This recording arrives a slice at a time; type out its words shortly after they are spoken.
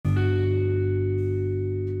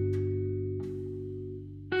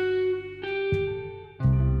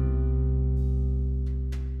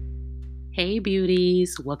Hey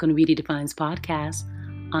beauties, welcome to Beauty Defines Podcast.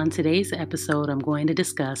 On today's episode, I'm going to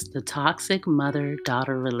discuss the toxic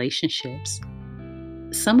mother-daughter relationships.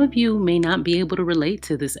 Some of you may not be able to relate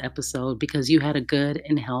to this episode because you had a good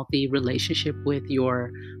and healthy relationship with your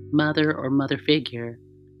mother or mother figure.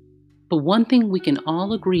 But one thing we can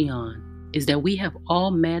all agree on is that we have all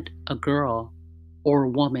met a girl or a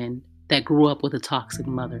woman that grew up with a toxic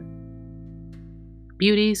mother.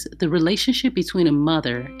 Beauties, the relationship between a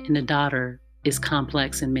mother and a daughter is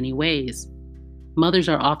complex in many ways. Mothers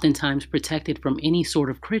are oftentimes protected from any sort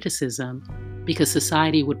of criticism because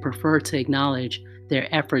society would prefer to acknowledge their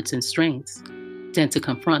efforts and strengths than to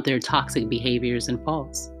confront their toxic behaviors and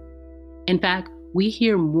faults. In fact, we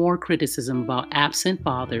hear more criticism about absent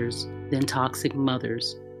fathers than toxic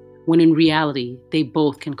mothers, when in reality, they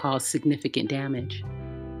both can cause significant damage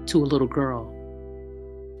to a little girl.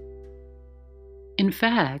 In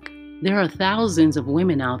fact, there are thousands of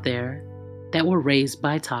women out there that were raised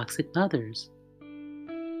by toxic mothers.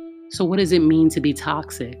 So what does it mean to be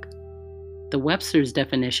toxic? The Webster's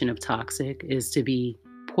definition of toxic is to be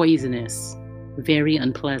poisonous, very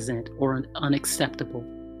unpleasant, or unacceptable,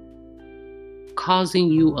 causing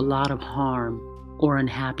you a lot of harm or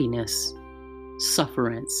unhappiness,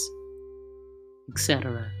 sufferance,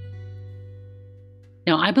 etc.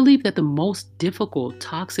 Now, I believe that the most difficult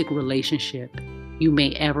toxic relationship you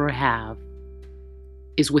may ever have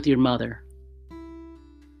is with your mother.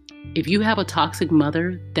 If you have a toxic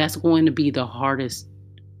mother, that's going to be the hardest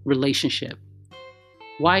relationship.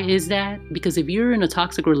 Why is that? Because if you're in a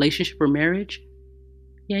toxic relationship or marriage,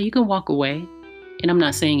 yeah, you can walk away. And I'm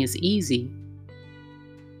not saying it's easy,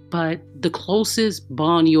 but the closest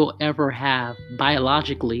bond you'll ever have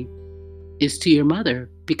biologically is to your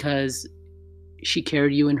mother because she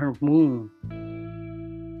carried you in her womb.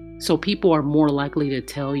 So people are more likely to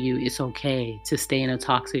tell you it's okay to stay in a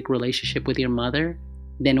toxic relationship with your mother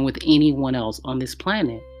than with anyone else on this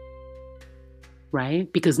planet,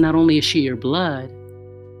 right? Because not only is she your blood,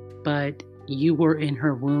 but you were in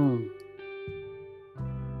her womb.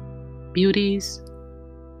 Beauties,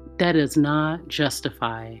 that does not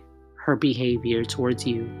justify her behavior towards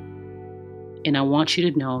you. And I want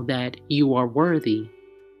you to know that you are worthy.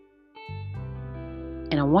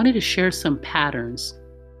 And I wanted to share some patterns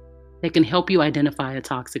that can help you identify a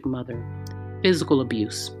toxic mother. Physical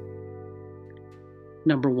abuse.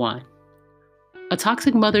 Number 1, a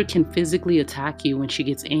toxic mother can physically attack you when she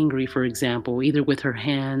gets angry, for example, either with her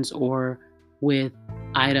hands or with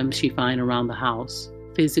items she finds around the house.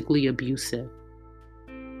 Physically abusive.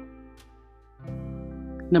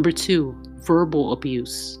 Number 2, verbal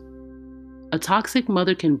abuse. A toxic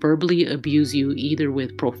mother can verbally abuse you either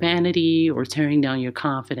with profanity or tearing down your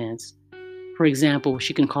confidence. For example,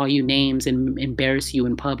 she can call you names and embarrass you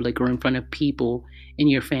in public or in front of people in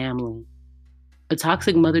your family. A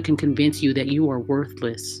toxic mother can convince you that you are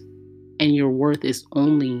worthless and your worth is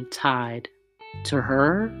only tied to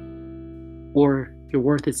her, or your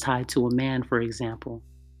worth is tied to a man, for example.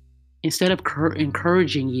 Instead of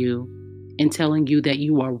encouraging you and telling you that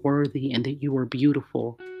you are worthy and that you are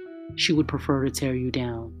beautiful, she would prefer to tear you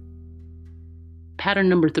down. Pattern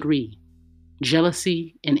number 3,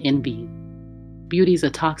 jealousy and envy. Beauties, a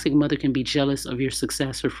toxic mother can be jealous of your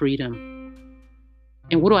success or freedom.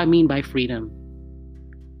 And what do I mean by freedom?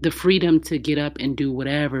 The freedom to get up and do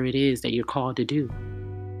whatever it is that you're called to do.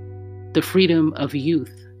 The freedom of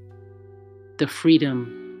youth. The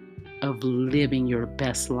freedom of living your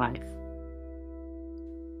best life.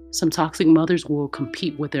 Some toxic mothers will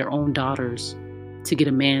compete with their own daughters to get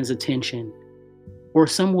a man's attention. Or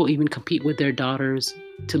some will even compete with their daughters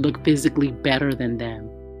to look physically better than them.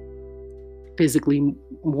 Physically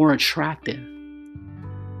more attractive.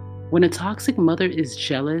 When a toxic mother is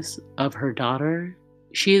jealous of her daughter,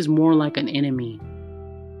 she is more like an enemy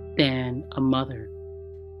than a mother.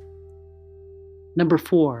 Number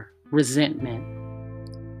 4, resentment.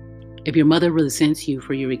 If your mother resents you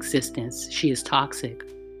for your existence, she is toxic.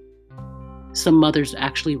 Some mothers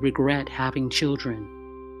actually regret having children.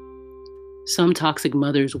 Some toxic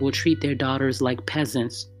mothers will treat their daughters like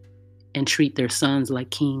peasants and treat their sons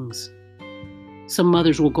like kings. Some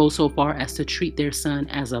mothers will go so far as to treat their son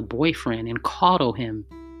as a boyfriend and coddle him,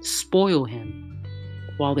 spoil him,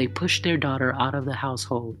 while they push their daughter out of the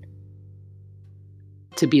household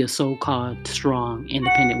to be a so-called strong,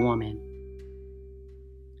 independent woman.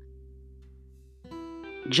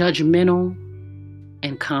 Judgmental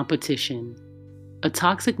and competition. A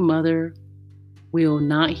toxic mother will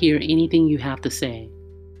not hear anything you have to say.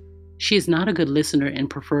 She is not a good listener and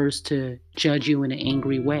prefers to judge you in an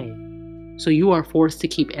angry way. So you are forced to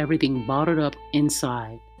keep everything bottled up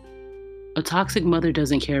inside. A toxic mother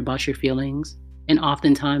doesn't care about your feelings and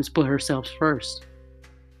oftentimes put herself first.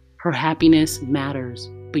 Her happiness matters,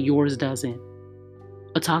 but yours doesn't.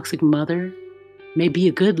 A toxic mother may be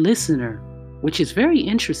a good listener, which is very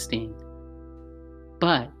interesting,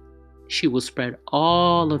 but she will spread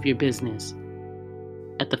all of your business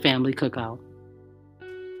at the family cookout.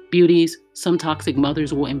 Beauties, some toxic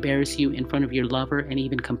mothers will embarrass you in front of your lover and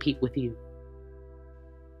even compete with you.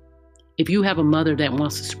 If you have a mother that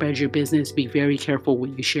wants to spread your business, be very careful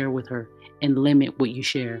what you share with her and limit what you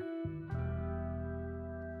share.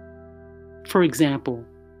 For example,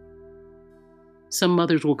 some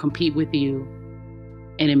mothers will compete with you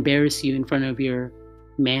and embarrass you in front of your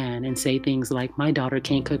man and say things like, "My daughter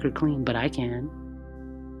can't cook or clean, but I can."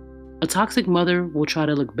 A toxic mother will try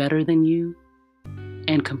to look better than you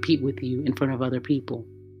and compete with you in front of other people.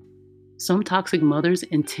 Some toxic mothers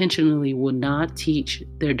intentionally will not teach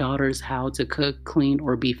their daughters how to cook, clean,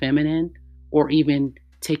 or be feminine, or even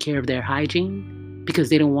take care of their hygiene because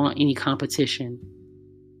they don't want any competition.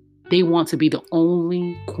 They want to be the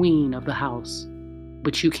only queen of the house,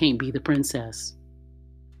 but you can't be the princess.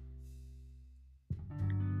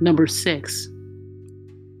 Number 6,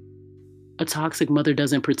 a toxic mother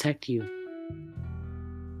doesn't protect you.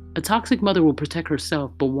 A toxic mother will protect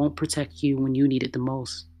herself but won't protect you when you need it the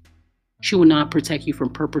most. She will not protect you from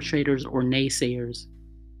perpetrators or naysayers.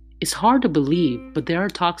 It's hard to believe, but there are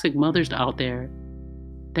toxic mothers out there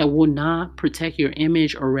that will not protect your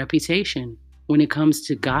image or reputation when it comes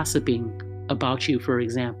to gossiping about you, for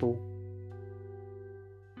example.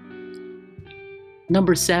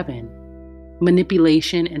 Number 7,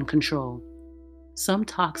 manipulation and control. Some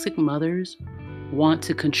toxic mothers want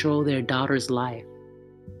to control their daughter's life.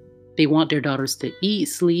 They want their daughters to eat,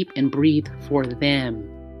 sleep, and breathe for them.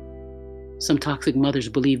 Some toxic mothers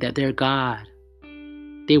believe that they're God.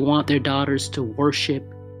 They want their daughters to worship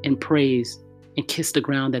and praise and kiss the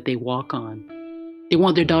ground that they walk on. They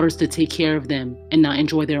want their daughters to take care of them and not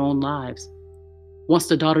enjoy their own lives. Once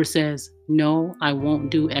the daughter says, "No, I won't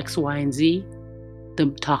do X, Y, and Z," the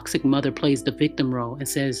toxic mother plays the victim role and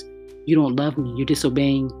says, "You don't love me, you're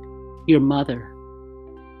disobeying your mother,"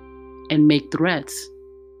 and make threats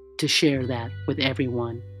to share that with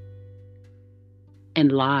everyone and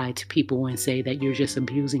lie to people and say that you're just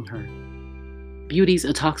abusing her. Beauties,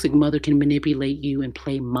 a toxic mother can manipulate you and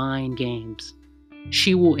play mind games.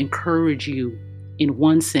 She will encourage you in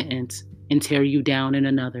one sentence and tear you down in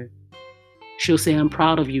another. She'll say, "I'm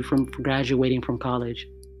proud of you for graduating from college,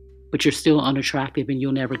 but you're still unattractive and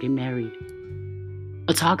you'll never get married."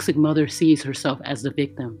 A toxic mother sees herself as the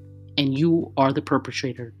victim and you are the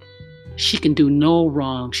perpetrator. She can do no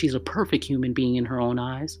wrong. She's a perfect human being in her own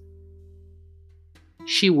eyes.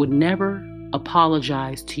 She would never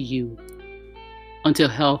apologize to you until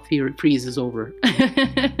hell freezes over.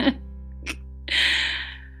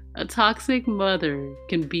 A toxic mother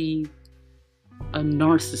can be a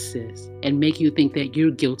narcissist and make you think that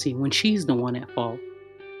you're guilty when she's the one at fault.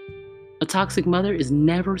 A toxic mother is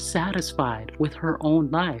never satisfied with her own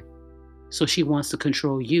life, so she wants to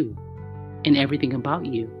control you and everything about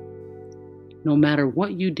you. No matter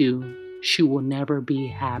what you do, she will never be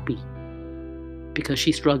happy because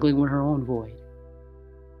she's struggling with her own void.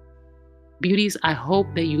 Beauties, I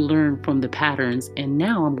hope that you learn from the patterns, and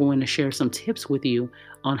now I'm going to share some tips with you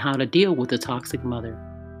on how to deal with a toxic mother.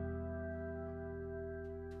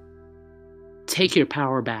 Take your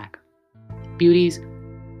power back. Beauties,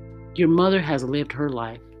 your mother has lived her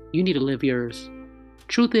life. You need to live yours.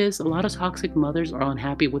 Truth is, a lot of toxic mothers are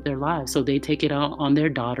unhappy with their lives, so they take it out on their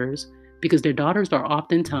daughters because their daughters are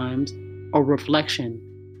oftentimes a reflection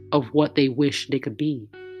of what they wish they could be.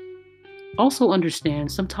 Also understand,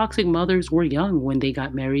 some toxic mothers were young when they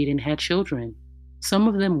got married and had children. Some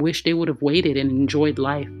of them wish they would have waited and enjoyed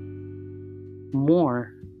life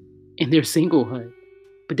more in their singlehood,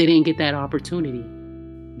 but they didn't get that opportunity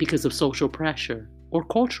because of social pressure or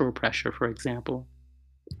cultural pressure, for example.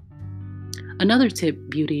 Another tip,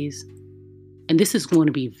 beauties, and this is going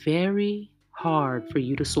to be very hard for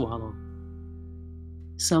you to swallow.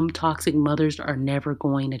 Some toxic mothers are never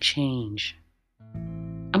going to change.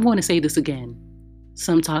 I'm going to say this again.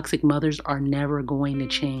 Some toxic mothers are never going to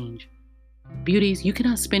change. Beauties, you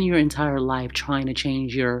cannot spend your entire life trying to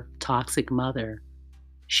change your toxic mother.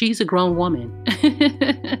 She's a grown woman.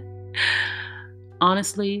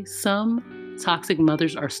 Honestly, some toxic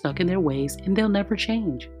mothers are stuck in their ways and they'll never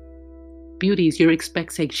change. Beauties, your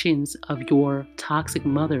expectations of your toxic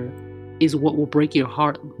mother is what will break your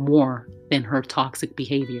heart more than her toxic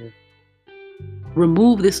behavior.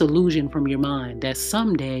 Remove this illusion from your mind that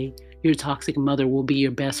someday your toxic mother will be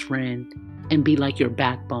your best friend and be like your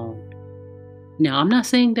backbone. Now, I'm not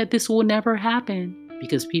saying that this will never happen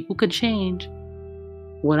because people could change.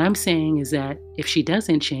 What I'm saying is that if she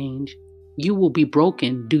doesn't change, you will be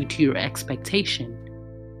broken due to your expectation.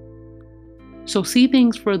 So see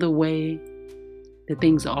things for the way that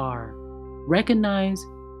things are. Recognize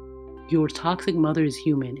your toxic mother is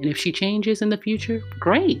human, and if she changes in the future,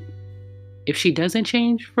 great. If she doesn't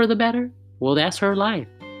change for the better, well, that's her life,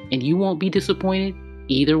 and you won't be disappointed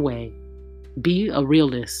either way. Be a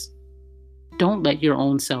realist. Don't let your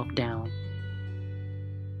own self down.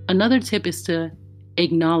 Another tip is to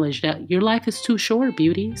acknowledge that your life is too short,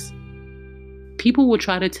 beauties. People will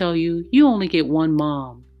try to tell you you only get one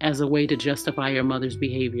mom as a way to justify your mother's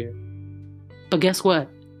behavior. But guess what?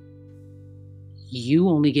 You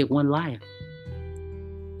only get one life.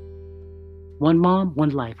 One mom, one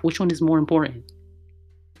life. Which one is more important?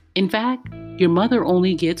 In fact, your mother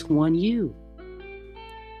only gets one you.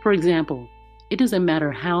 For example, it doesn't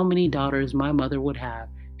matter how many daughters my mother would have.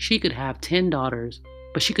 She could have 10 daughters,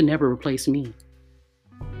 but she could never replace me.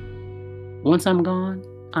 Once I'm gone,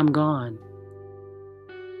 I'm gone.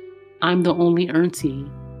 I'm the only auntie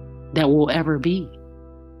that will ever be.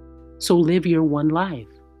 So live your one life.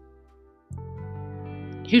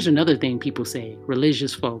 Here's another thing people say.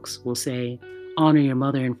 Religious folks will say, honor your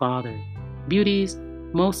mother and father. Beauties,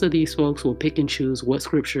 most of these folks will pick and choose what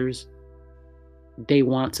scriptures they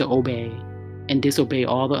want to obey and disobey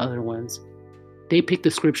all the other ones. They pick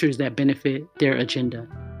the scriptures that benefit their agenda.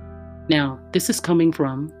 Now, this is coming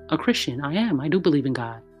from a Christian. I do believe in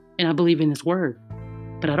God, and I believe in His Word.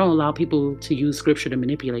 But I don't allow people to use scripture to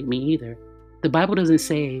manipulate me either. The Bible doesn't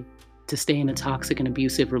say to stay in a toxic and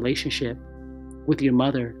abusive relationship with your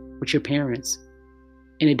mother, with your parents.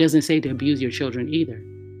 And it doesn't say to abuse your children either.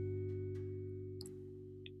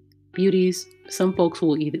 Beauties, some folks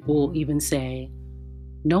will even say,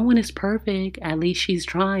 no one is perfect, at least she's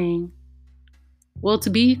trying. Well,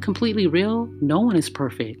 to be completely real, no one is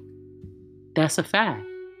perfect. That's a fact.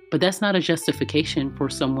 But that's not a justification for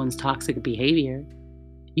someone's toxic behavior.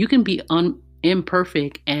 You can be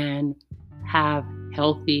imperfect and have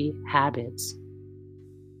healthy habits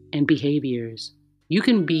and behaviors. You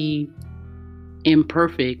can be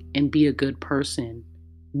imperfect and be a good person.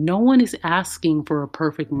 No one is asking for a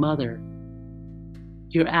perfect mother.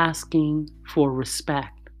 You're asking for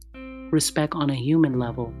respect on a human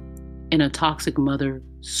level. And a toxic mother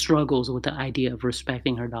struggles with the idea of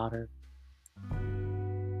respecting her daughter.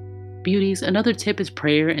 Beauties, another tip is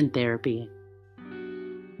prayer and therapy.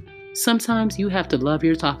 Sometimes you have to love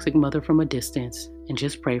your toxic mother from a distance and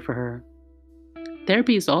just pray for her.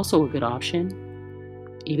 Therapy is also a good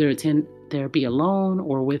option. Either attend therapy alone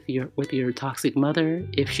or with your toxic mother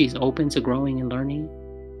if she's open to growing and learning.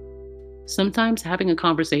 Sometimes having a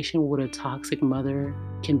conversation with a toxic mother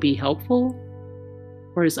can be helpful,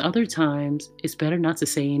 whereas other times it's better not to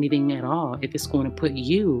say anything at all if it's going to put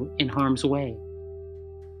you in harm's way.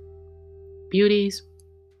 Beauties,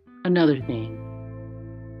 another thing.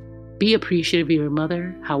 Be appreciative of your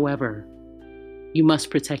mother, however, you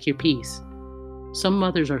must protect your peace. Some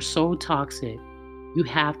mothers are so toxic, you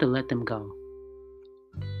have to let them go.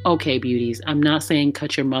 Okay, beauties, I'm not saying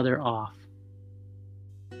cut your mother off.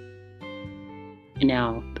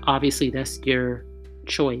 Now, obviously that's your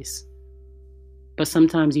choice. But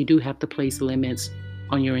sometimes you do have to place limits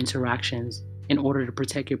on your interactions in order to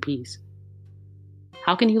protect your peace.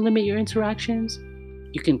 How can you limit your interactions?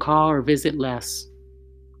 You can call or visit less.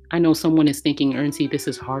 I know someone is thinking, Ernsie, this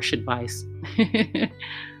is harsh advice.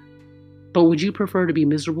 But would you prefer to be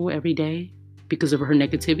miserable every day because of her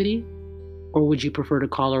negativity? Or would you prefer to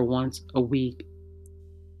call her once a week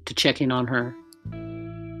to check in on her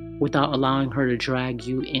without allowing her to drag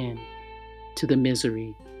you in to the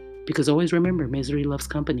misery? Because always remember, misery loves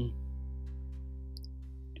company.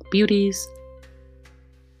 Beauties,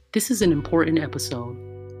 this is an important episode.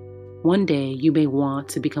 One day you may want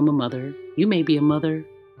to become a mother. You may be a mother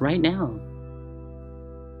right now.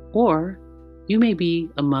 Or you may be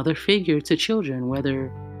a mother figure to children,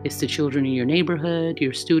 whether it's to children in your neighborhood,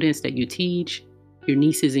 your students that you teach, your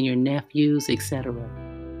nieces and your nephews, etc.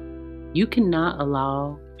 You cannot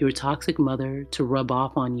allow your toxic mother to rub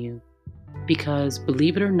off on you because,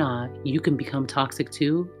 believe it or not, you can become toxic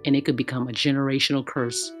too, and it could become a generational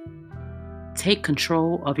curse. Take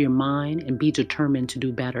control of your mind and be determined to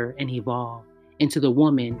do better and evolve into the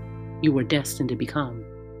woman you were destined to become.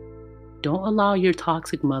 Don't allow your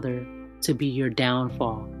toxic mother to be your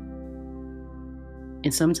downfall.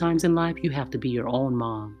 And sometimes in life, you have to be your own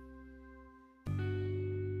mom.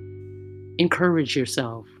 Encourage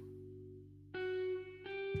yourself.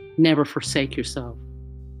 Never forsake yourself.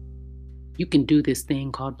 You can do this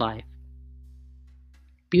thing called life.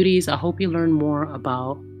 Beauties, I hope you learn more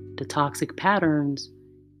about the toxic patterns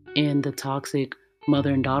in the toxic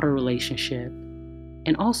mother and daughter relationship,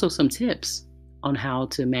 and also some tips on how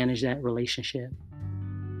to manage that relationship.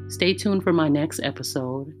 Stay tuned for my next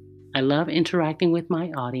episode. I love interacting with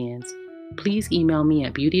my audience. Please email me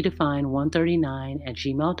at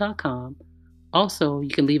beautydefine139@gmail.com. Also, you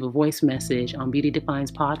can leave a voice message on Beauty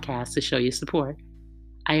Defines podcast to show your support.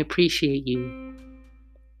 I appreciate you.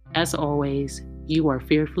 As always, you are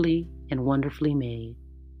fearfully and wonderfully made.